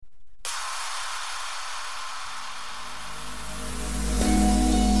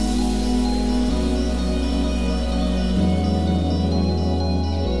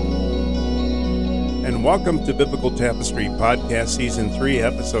and welcome to Biblical Tapestry Podcast Season 3,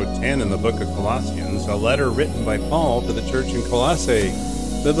 Episode 10 in the book of Colossians, a letter written by Paul to the church in Colossae.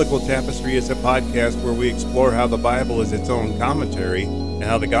 Biblical Tapestry is a podcast where we explore how the Bible is its own commentary and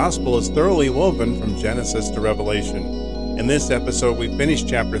how the gospel is thoroughly woven from Genesis to Revelation. In this episode, we finish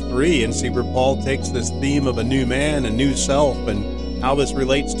chapter 3 and see where Paul takes this theme of a new man, a new self, and how this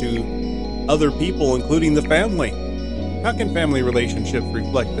relates to other people, including the family. How can family relationships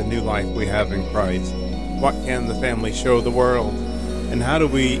reflect the new life we have in Christ? What can the family show the world? And how do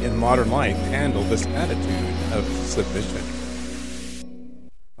we, in modern life, handle this attitude of submission?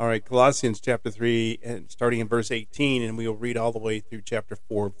 All right, Colossians chapter 3, starting in verse 18, and we will read all the way through chapter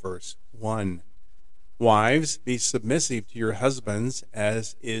 4, verse 1. Wives, be submissive to your husbands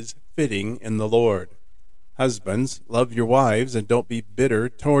as is fitting in the Lord. Husbands, love your wives and don't be bitter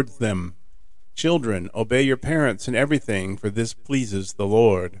towards them. Children, obey your parents in everything, for this pleases the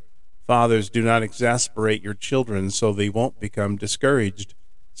Lord. Fathers, do not exasperate your children so they won't become discouraged.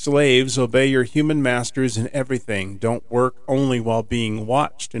 Slaves, obey your human masters in everything. Don't work only while being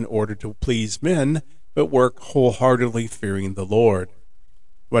watched in order to please men, but work wholeheartedly fearing the Lord.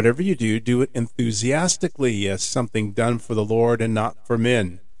 Whatever you do, do it enthusiastically as something done for the Lord and not for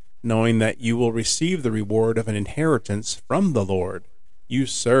men, knowing that you will receive the reward of an inheritance from the Lord. You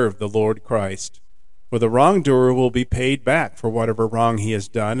serve the Lord Christ. For the wrongdoer will be paid back for whatever wrong he has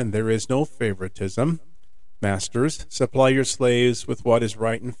done, and there is no favoritism. Masters, supply your slaves with what is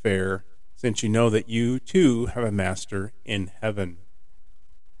right and fair, since you know that you too have a master in heaven.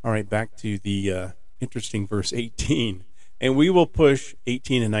 All right, back to the interesting verse 18. And we will push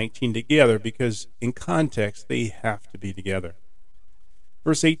 18 and 19 together because in context they have to be together.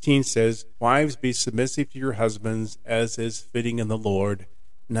 Verse 18 says, Wives, be submissive to your husbands as is fitting in the Lord.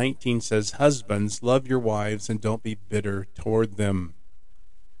 19 says, Husbands, love your wives and don't be bitter toward them.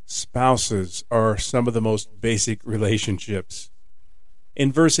 Spouses are some of the most basic relationships.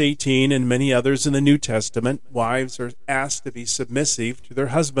 In verse 18 and many others in the New Testament, wives are asked to be submissive to their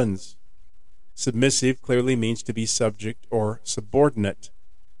husbands. Submissive clearly means to be subject or subordinate,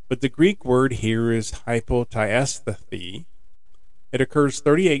 but the Greek word here is hypotiesthethi. It occurs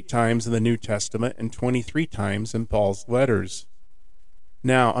 38 times in the New Testament and 23 times in Paul's letters.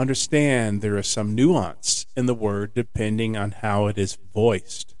 Now, understand there is some nuance in the word depending on how it is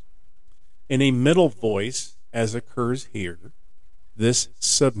voiced. In a middle voice, as occurs here, this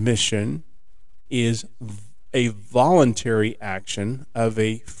submission is a voluntary action of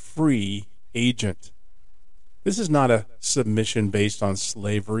a free agent. This is not a submission based on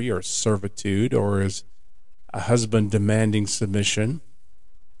slavery or servitude or as a husband demanding submission.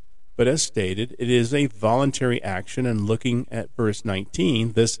 But as stated, it is a voluntary action, and looking at verse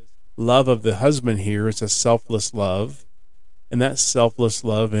 19, this love of the husband here is a selfless love, and that selfless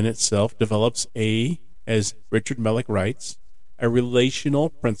love in itself develops as Richard Mellick writes, a relational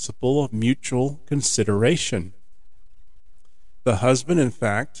principle of mutual consideration. The husband, in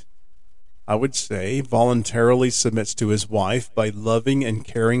fact, I would say, voluntarily submits to his wife by loving and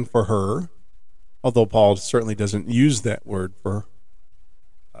caring for her, although Paul certainly doesn't use that word for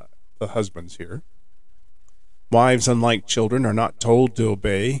the husbands here. Wives, unlike children, are not told to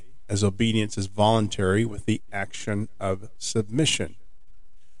obey, as obedience is voluntary with the action of submission.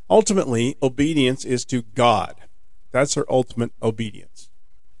 Ultimately, obedience is to God. That's our ultimate obedience.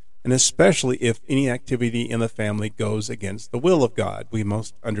 And especially if any activity in the family goes against the will of God, we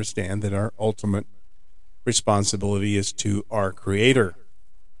must understand that our ultimate responsibility is to our Creator.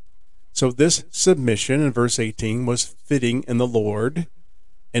 So this submission in verse 18 was fitting in the Lord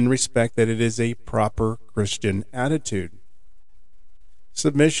in respect that it is a proper Christian attitude.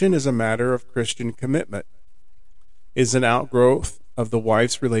 Submission is a matter of Christian commitment. It is an outgrowth of the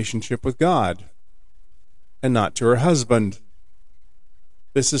wife's relationship with God and not to her husband.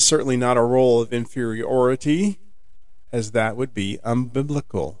 This is certainly not a role of inferiority, as that would be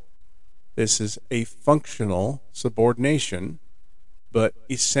unbiblical. This is a functional subordination, but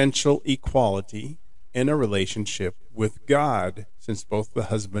essential equality in a relationship with God, since both the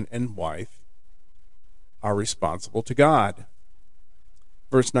husband and wife are responsible to God.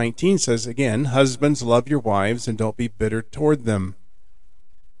 Verse 19 says again, Husbands, love your wives and don't be bitter toward them.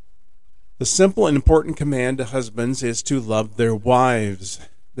 The simple and important command to husbands is to love their wives.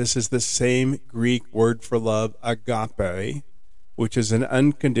 This is the same Greek word for love, agape, which is an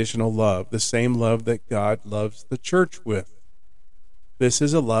unconditional love, the same love that God loves the church with. This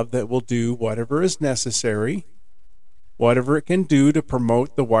is a love that will do whatever is necessary, whatever it can do to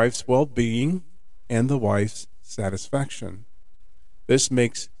promote the wife's well-being and the wife's satisfaction. This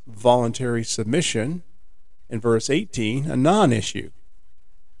makes voluntary submission, in verse 18, a non-issue.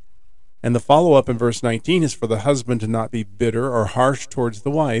 And the follow-up in verse 19 is for the husband to not be bitter or harsh towards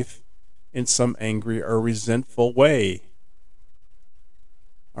the wife in some angry or resentful way.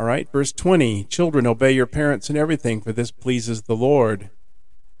 All right, verse 20, children, obey your parents in everything, for this pleases the Lord.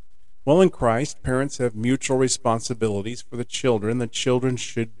 Well, in Christ, parents have mutual responsibilities for the children. The children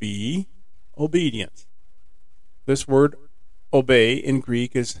should be obedient. This word obey in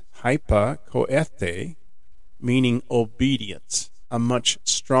Greek is hypakoete, meaning obedience, a much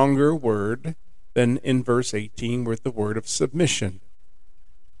stronger word than in verse 18 with the word of submission.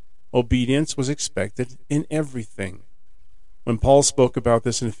 Obedience was expected in everything. When Paul spoke about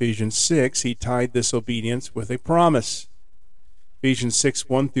this in Ephesians 6, he tied this obedience with a promise. Ephesians 6,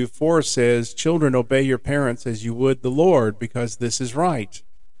 1-4 says, children, obey your parents as you would the Lord, because this is right.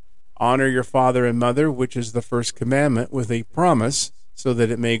 Honor your father and mother, which is the first commandment, with a promise, so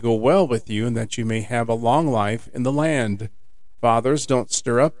that it may go well with you and that you may have a long life in the land. Fathers, don't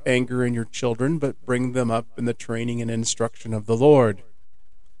stir up anger in your children, but bring them up in the training and instruction of the Lord.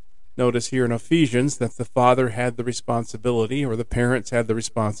 Notice here in Ephesians that the father had the responsibility, or the parents had the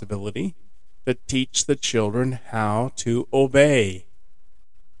responsibility, to teach the children how to obey.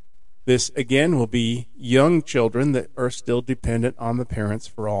 This, again, will be young children that are still dependent on the parents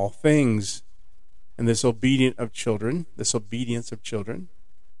for all things. And this obedience of children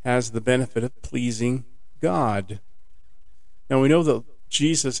has the benefit of pleasing God. Now we know that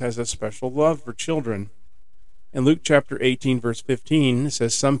Jesus has a special love for children. In Luke chapter 18, verse 15, it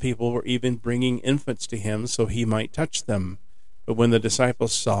says, some people were even bringing infants to him so he might touch them. But when the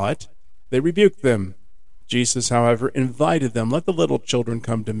disciples saw it, they rebuked them. Jesus, however, invited them, let the little children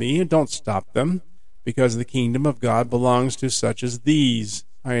come to me, and don't stop them, because the kingdom of God belongs to such as these.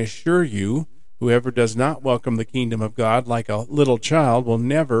 I assure you, whoever does not welcome the kingdom of God like a little child will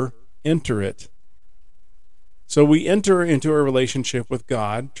never enter it. So we enter into a relationship with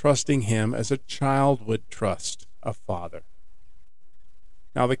God, trusting him as a child would trust a father.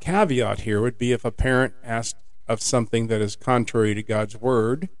 Now the caveat here would be if a parent asked of something that is contrary to God's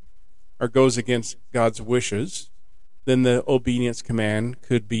word, or goes against God's wishes, then the obedience command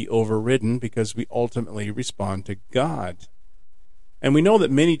could be overridden because we ultimately respond to God. And we know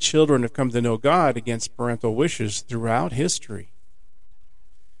that many children have come to know God against parental wishes throughout history.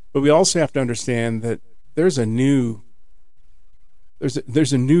 But we also have to understand that there's a new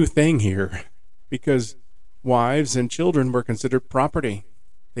thing here, because wives and children were considered property.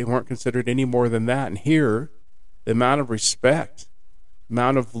 They weren't considered any more than that. And here, the amount of respect,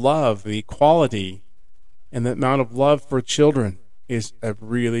 amount of love, the equality, and the amount of love for children is a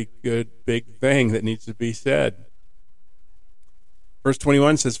really good big thing that needs to be said. Verse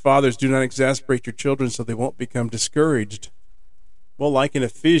 21 says, fathers, do not exasperate your children so they won't become discouraged. Well, like in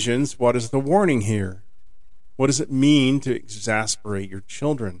Ephesians, what is the warning here? What does it mean to exasperate your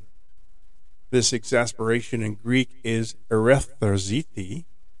children? This exasperation in Greek is erethrziti,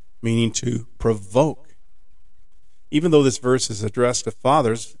 meaning to provoke. Even though this verse is addressed to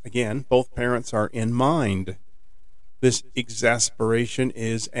fathers, again, both parents are in mind. This exasperation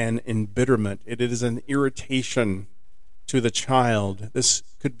is an embitterment. It is an irritation to the child. This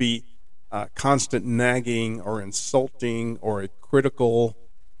could be constant nagging or insulting or a critical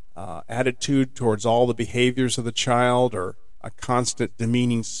attitude towards all the behaviors of the child, or a constant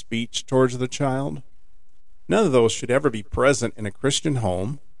demeaning speech towards the child. None of those should ever be present in a Christian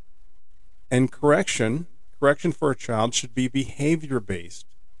home. And correction for a child should be behavior-based,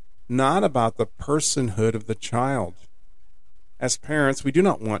 not about the personhood of the child. As parents, we do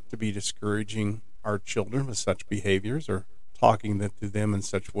not want to be discouraging our children with such behaviors or talking to them in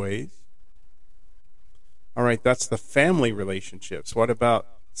such ways. All right, that's the family relationships. What about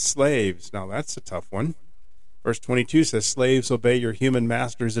slaves? Now, that's a tough one. Verse 22 says, slaves, obey your human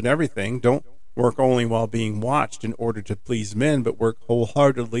masters in everything. Don't work only while being watched in order to please men, but work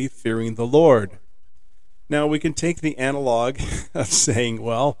wholeheartedly, fearing the Lord. Now, we can take the analog of saying,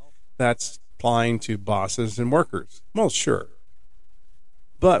 well, that's applying to bosses and workers. Well, sure.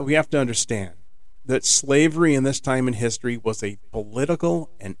 But we have to understand that slavery in this time in history was a political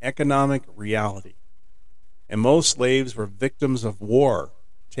and economic reality. And most slaves were victims of war,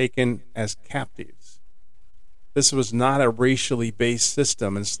 taken as captives. This was not a racially based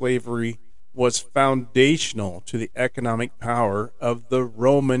system, and slavery was foundational to the economic power of the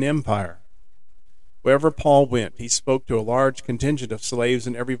Roman Empire. Wherever Paul went, he spoke to a large contingent of slaves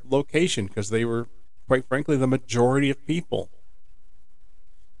in every location because they were, quite frankly, the majority of people.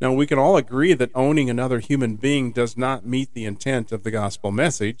 Now, we can all agree that owning another human being does not meet the intent of the gospel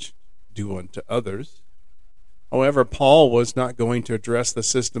message, do unto others. However, Paul was not going to address the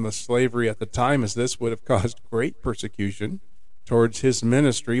system of slavery at the time, as this would have caused great persecution towards his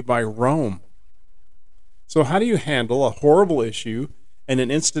ministry by Rome. So how do you handle a horrible issue and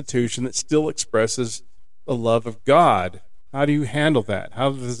an institution that still expresses the love of God? How do you handle that?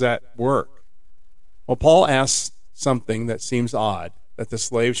 How does that work? Well, Paul asks something that seems odd, that the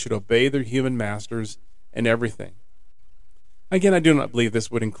slaves should obey their human masters in everything. Again, I do not believe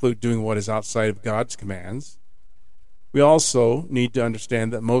this would include doing what is outside of God's commands. We also need to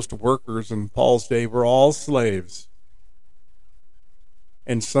understand that most workers in Paul's day were all slaves.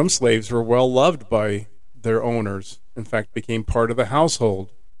 And some slaves were well loved by their owners, in fact, became part of the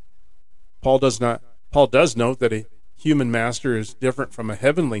household. Paul does note that a human master is different from a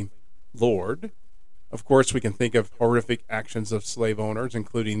heavenly lord. Of course, we can think of horrific actions of slave owners,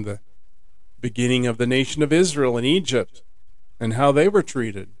 including the beginning of the nation of Israel in Egypt and how they were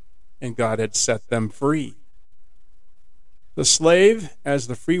treated, and God had set them free. The slave, as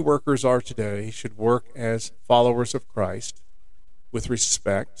the free workers are today, should work as followers of Christ with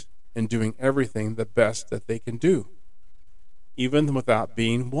respect and doing everything the best that they can do, even without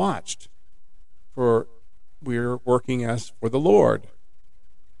being watched, for we're working as for the Lord.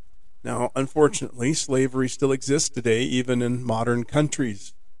 Now, unfortunately, slavery still exists today, even in modern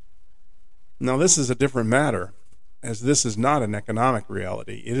countries. Now, this is a different matter, as this is not an economic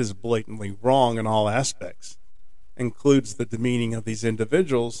reality. It is blatantly wrong in all aspects, includes the demeaning of these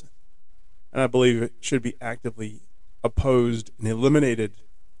individuals, and I believe it should be actively opposed and eliminated.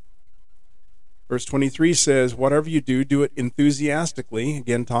 Verse 23 says, whatever you do, do it enthusiastically.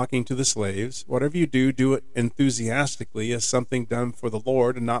 Again, talking to the slaves. Whatever you do, do it enthusiastically as something done for the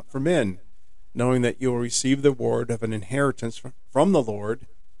Lord and not for men, knowing that you will receive the reward of an inheritance from the Lord.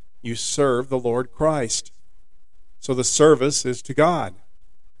 You serve the Lord Christ. So the service is to God.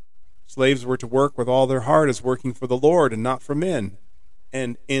 Slaves were to work with all their heart as working for the Lord and not for men,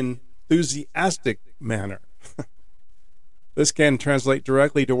 and in enthusiastic manner. This can translate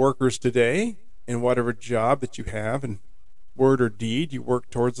directly to workers today. In whatever job that you have, in word or deed, you work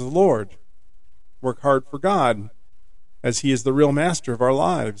towards the Lord. Work hard for God, as He is the real master of our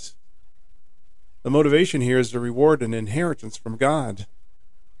lives. The motivation here is to reward an inheritance from God.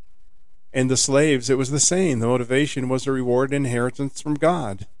 And the slaves, it was the same. The motivation was to reward an inheritance from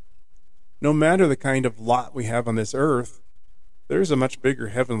God. No matter the kind of lot we have on this earth, there's a much bigger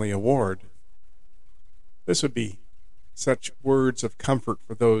heavenly award. This would be such words of comfort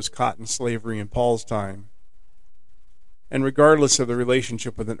for those caught in slavery in Paul's time. And regardless of the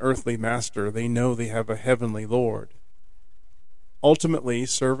relationship with an earthly master, they know they have a heavenly Lord. Ultimately,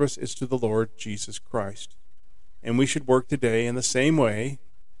 service is to the Lord Jesus Christ. And we should work today in the same way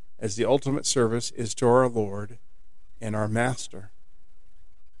as the ultimate service is to our Lord and our Master.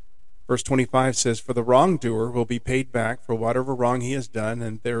 Verse 25 says, for the wrongdoer will be paid back for whatever wrong he has done,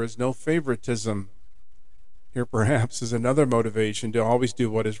 and there is no favoritism. Here perhaps is another motivation to always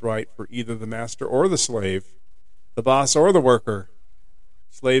do what is right for either the master or the slave, the boss or the worker.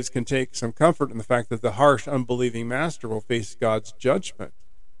 Slaves can take some comfort in the fact that the harsh, unbelieving master will face God's judgment.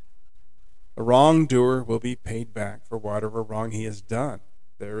 The wrongdoer will be paid back for whatever wrong he has done.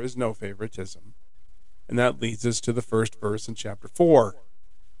 There is no favoritism. And that leads us to the first verse in chapter 4.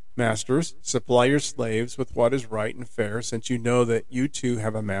 Masters, supply your slaves with what is right and fair, since you know that you too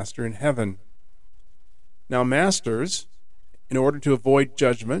have a master in heaven. Now, masters, in order to avoid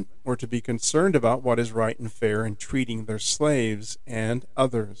judgment, were to be concerned about what is right and fair in treating their slaves and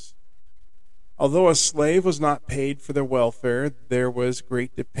others. Although a slave was not paid for their welfare, there was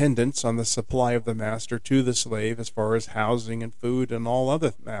great dependence on the supply of the master to the slave as far as housing and food and all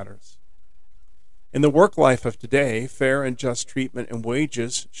other matters. In the work life of today, fair and just treatment and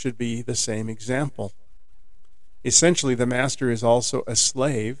wages should be the same example. Essentially, the master is also a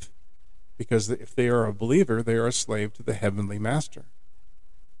slave, because if they are a believer, they are a slave to the heavenly master.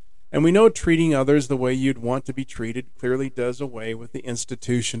 And we know treating others the way you'd want to be treated clearly does away with the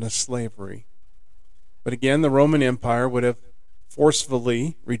institution of slavery. But again, the Roman Empire would have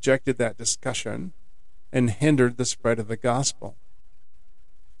forcefully rejected that discussion and hindered the spread of the gospel.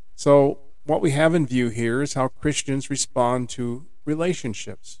 So what we have in view here is how Christians respond to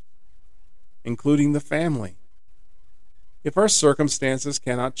relationships, including the family. If our circumstances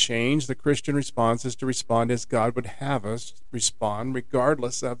cannot change, the Christian response is to respond as God would have us respond,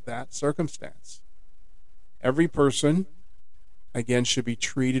 regardless of that circumstance. Every person, again, should be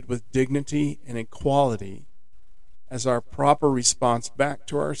treated with dignity and equality as our proper response back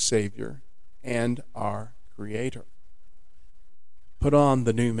to our Savior and our Creator. Put on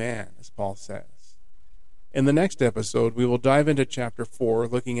the new man, as Paul says. In the next episode, we will dive into chapter 4,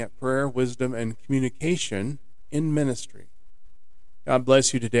 looking at prayer, wisdom, and communication in ministry. God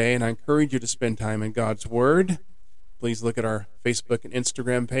bless you today, and I encourage you to spend time in God's Word. please look at our Facebook and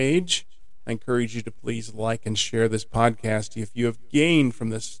Instagram page. I encourage you to please like and share this podcast if you have gained from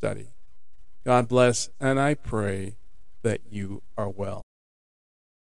this study. God bless, and I pray that you are well.